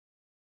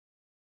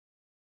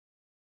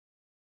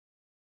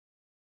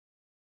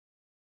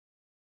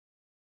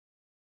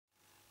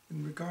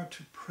in regard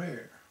to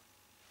prayer,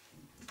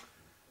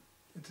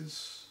 it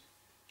is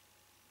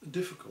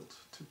difficult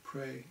to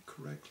pray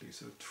correctly,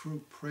 so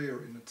true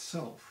prayer in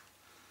itself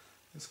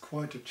is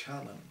quite a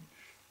challenge.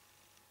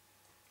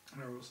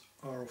 There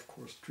are of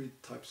course three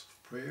types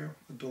of prayer: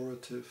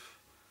 adorative,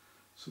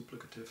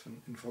 supplicative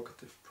and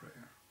invocative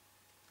prayer.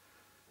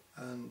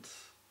 And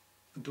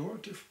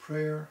adorative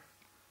prayer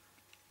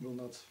will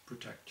not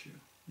protect you.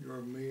 You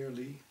are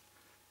merely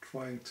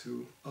trying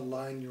to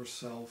align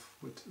yourself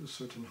with a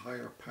certain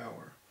higher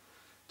power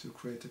to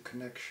create a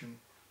connection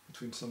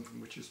between something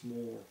which is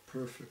more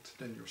perfect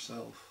than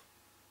yourself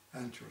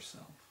and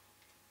yourself.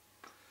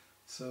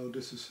 So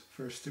this is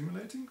very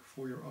stimulating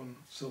for your own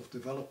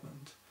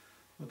self-development,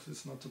 but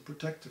it's not a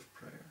protective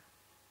prayer.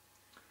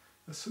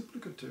 A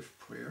supplicative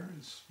prayer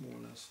is more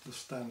or less the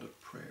standard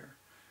prayer,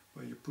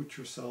 where you put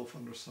yourself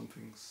under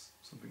something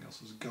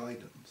else's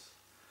guidance.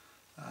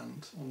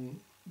 And on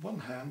one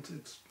hand,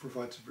 it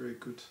provides a very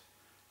good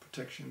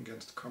protection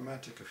against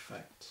karmatic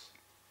effects.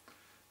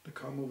 The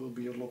karma will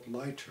be a lot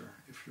lighter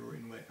if you're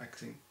in a way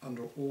acting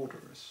under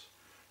orders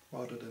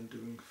rather than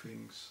doing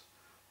things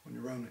on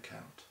your own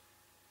account.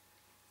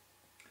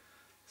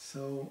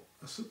 So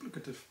a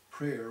supplicative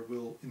prayer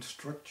will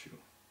instruct you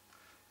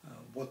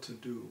what to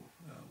do,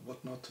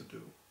 what not to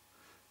do.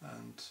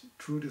 And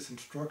through this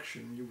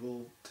instruction you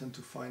will tend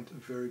to find a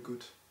very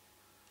good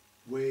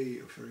way,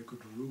 a very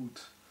good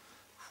route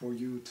for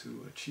you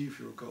to achieve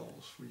your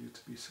goals, for you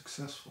to be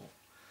successful.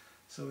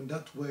 So in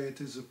that way it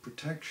is a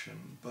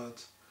protection,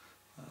 but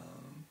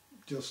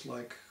just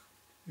like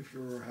if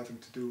you're having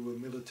to do a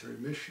military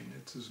mission,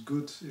 it is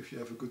good if you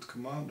have a good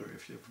commander,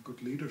 if you have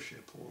good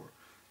leadership or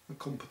a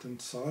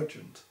competent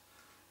sergeant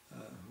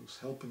who's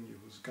helping you,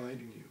 who's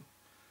guiding you.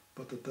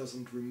 But that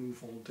doesn't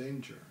remove all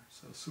danger.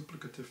 So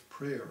supplicative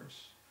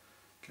prayers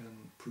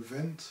can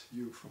prevent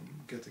you from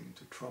getting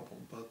into trouble,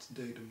 but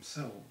they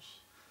themselves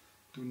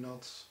do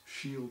not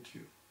shield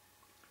you.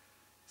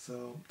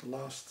 So the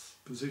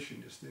last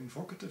position is the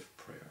invocative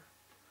prayer.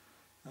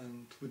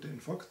 And with the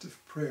invocative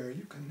prayer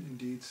you can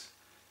indeed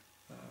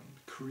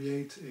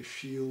create a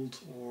shield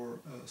or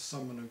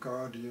summon a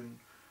guardian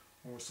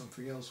or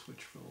something else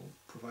which will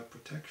provide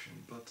protection.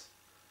 But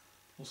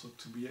also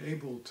to be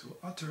able to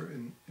utter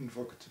an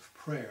invocative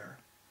prayer,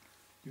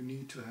 you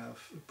need to have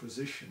a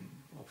position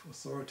of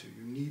authority.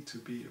 You need to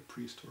be a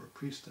priest or a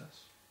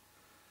priestess.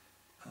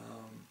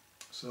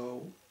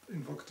 So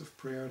invocative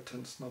prayer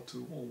tends not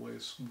to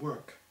always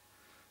work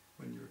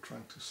when you're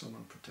trying to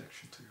summon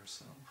protection to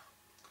yourself.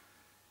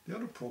 The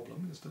other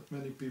problem is that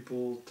many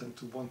people tend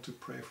to want to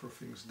pray for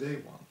things they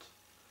want.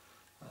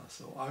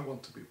 So I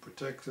want to be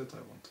protected,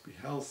 I want to be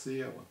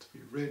healthy, I want to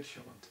be rich,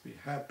 I want to be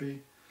happy,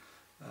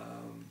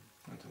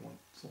 and I want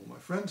all my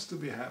friends to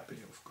be happy.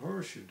 Of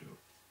course you do.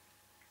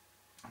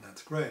 And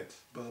that's great,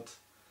 but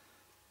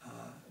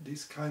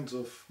these kinds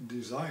of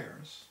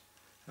desires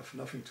have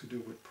nothing to do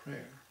with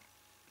prayer.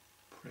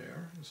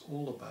 Prayer is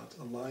all about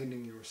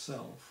aligning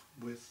yourself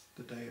with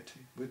the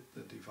deity, with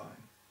the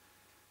divine,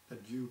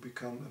 that you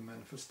become a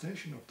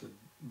manifestation of the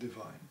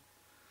divine.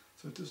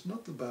 So it is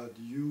not about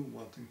you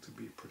wanting to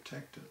be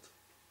protected.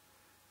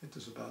 It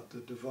is about the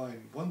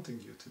divine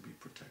wanting you to be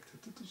protected.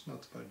 It is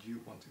not about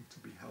you wanting to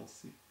be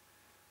healthy.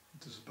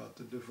 It is about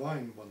the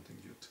divine wanting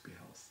you to be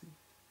healthy.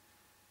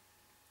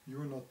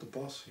 You're not the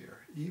boss here.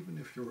 Even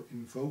if you're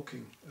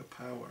invoking a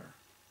power,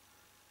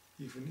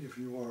 even if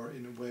you are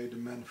in a way the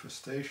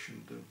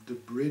manifestation, the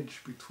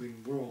bridge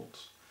between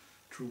worlds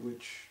through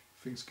which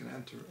things can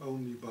enter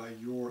only by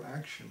your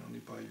action, only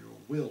by your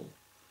will,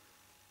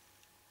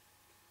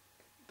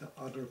 the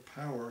other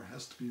power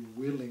has to be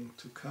willing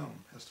to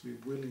come, has to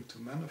be willing to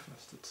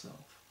manifest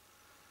itself.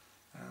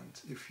 And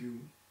if you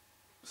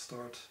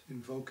start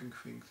invoking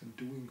things and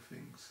doing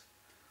things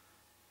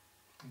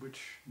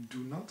which do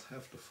not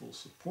have the full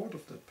support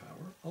of that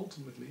power,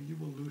 ultimately you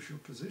will lose your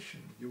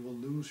position. You will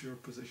lose your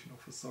position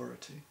of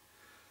authority.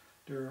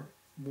 They're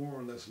more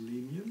or less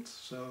lenient,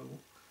 so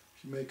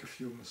if you make a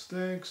few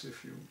mistakes,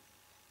 if you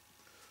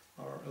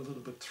are a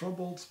little bit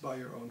troubled by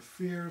your own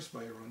fears,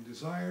 by your own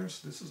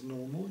desires, this is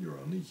normal, you're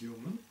only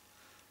human,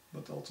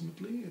 but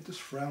ultimately it is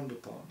frowned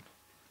upon.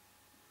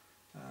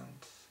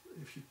 And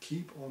if you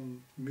keep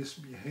on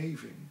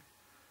misbehaving,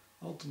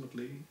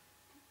 ultimately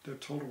their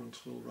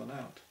tolerance will run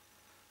out.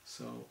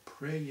 So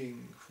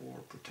praying for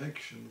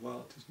protection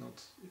while it is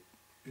not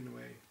in a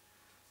way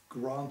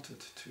granted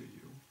to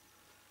you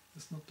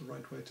is not the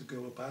right way to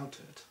go about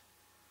it.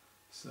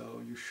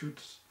 So you should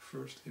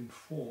first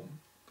inform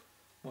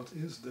what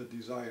is the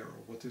desire,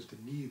 or what is the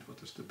need,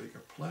 what is the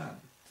bigger plan.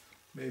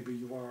 Maybe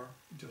you are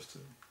just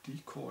a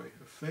decoy,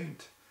 a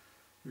feint.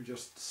 You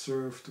just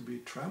serve to be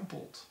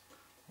trampled,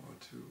 or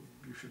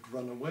you should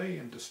run away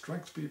and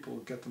distract people,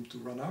 get them to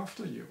run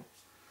after you.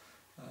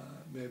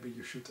 Maybe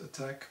you should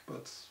attack,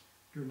 but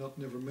you're not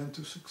never meant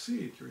to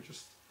succeed. You're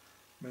just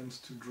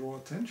meant to draw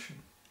attention.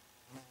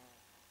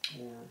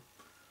 Or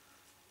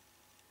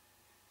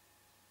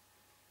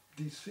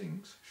these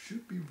things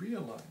should be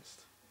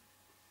realized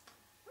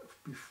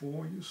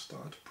before you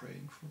start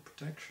praying for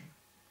protection.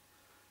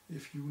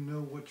 If you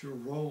know what your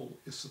role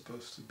is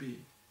supposed to be,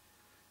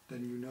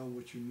 then you know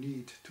what you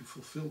need to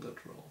fulfill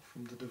that role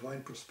from the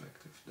divine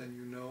perspective. Then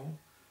you know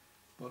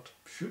what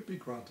should be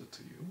granted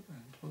to you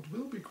and what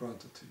will be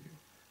granted to you.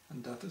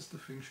 And that is the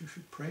things you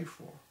should pray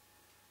for.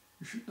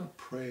 You should not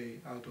pray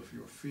out of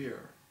your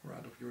fear or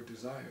out of your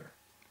desire.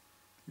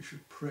 You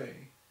should pray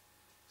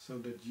so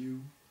that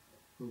you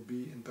will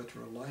be in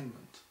better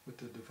alignment with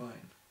the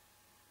divine.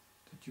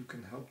 That you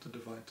can help the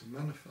divine to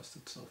manifest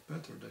itself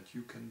better, that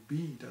you can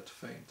be that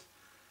feint,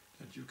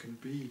 that you can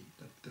be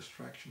that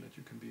distraction, that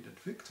you can be that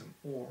victim,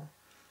 or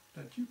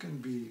that you can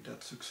be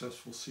that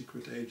successful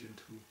secret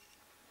agent who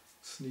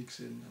sneaks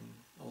in and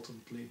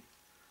ultimately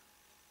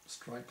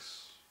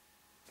strikes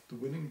the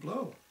winning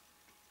blow.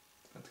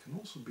 That can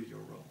also be your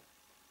role.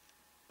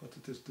 But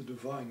it is the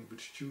divine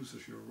which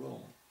chooses your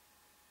role,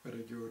 whether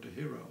you're the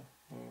hero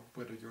or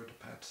whether you're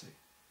the patsy.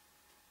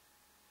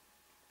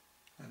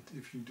 And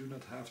if you do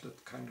not have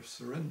that kind of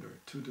surrender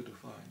to the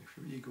divine, if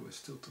your ego is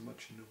still too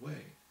much in the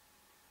way,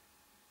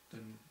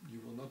 then you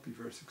will not be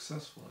very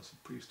successful as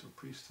a priest or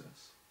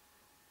priestess.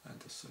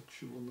 And as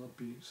such, you will not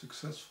be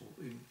successful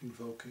in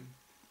invoking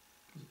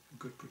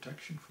good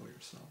protection for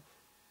yourself.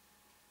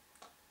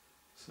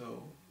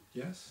 So,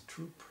 yes,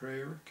 true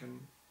prayer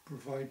can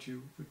provide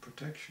you with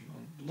protection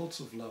on lots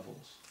of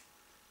levels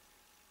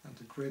and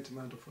a great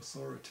amount of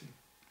authority.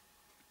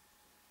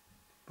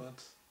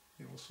 But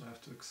you also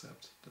have to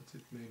accept that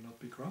it may not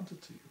be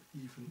granted to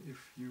you, even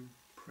if you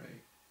pray.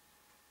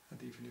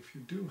 And even if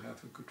you do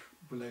have a good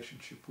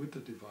relationship with the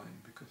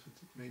divine, because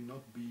it may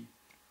not be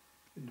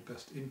in the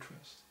best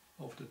interest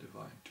of the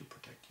divine to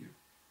protect you.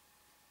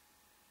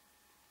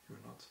 You're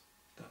not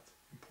that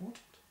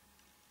important.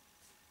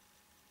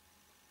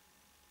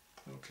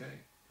 Okay,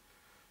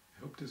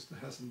 I hope this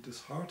hasn't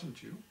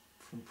disheartened you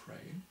from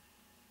praying.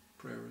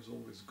 Prayer is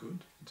always good.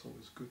 It's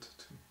always good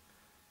to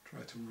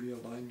try to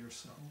realign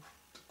yourself,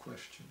 to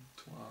question,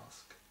 to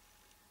ask,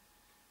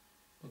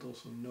 but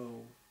also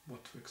know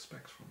what to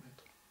expect from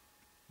it.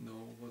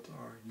 Know what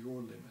are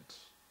your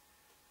limits,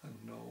 and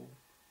know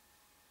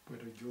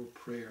whether your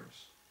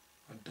prayers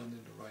are done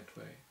in the right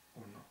way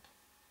or not.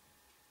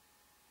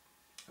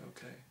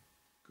 Okay,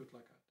 good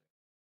luck.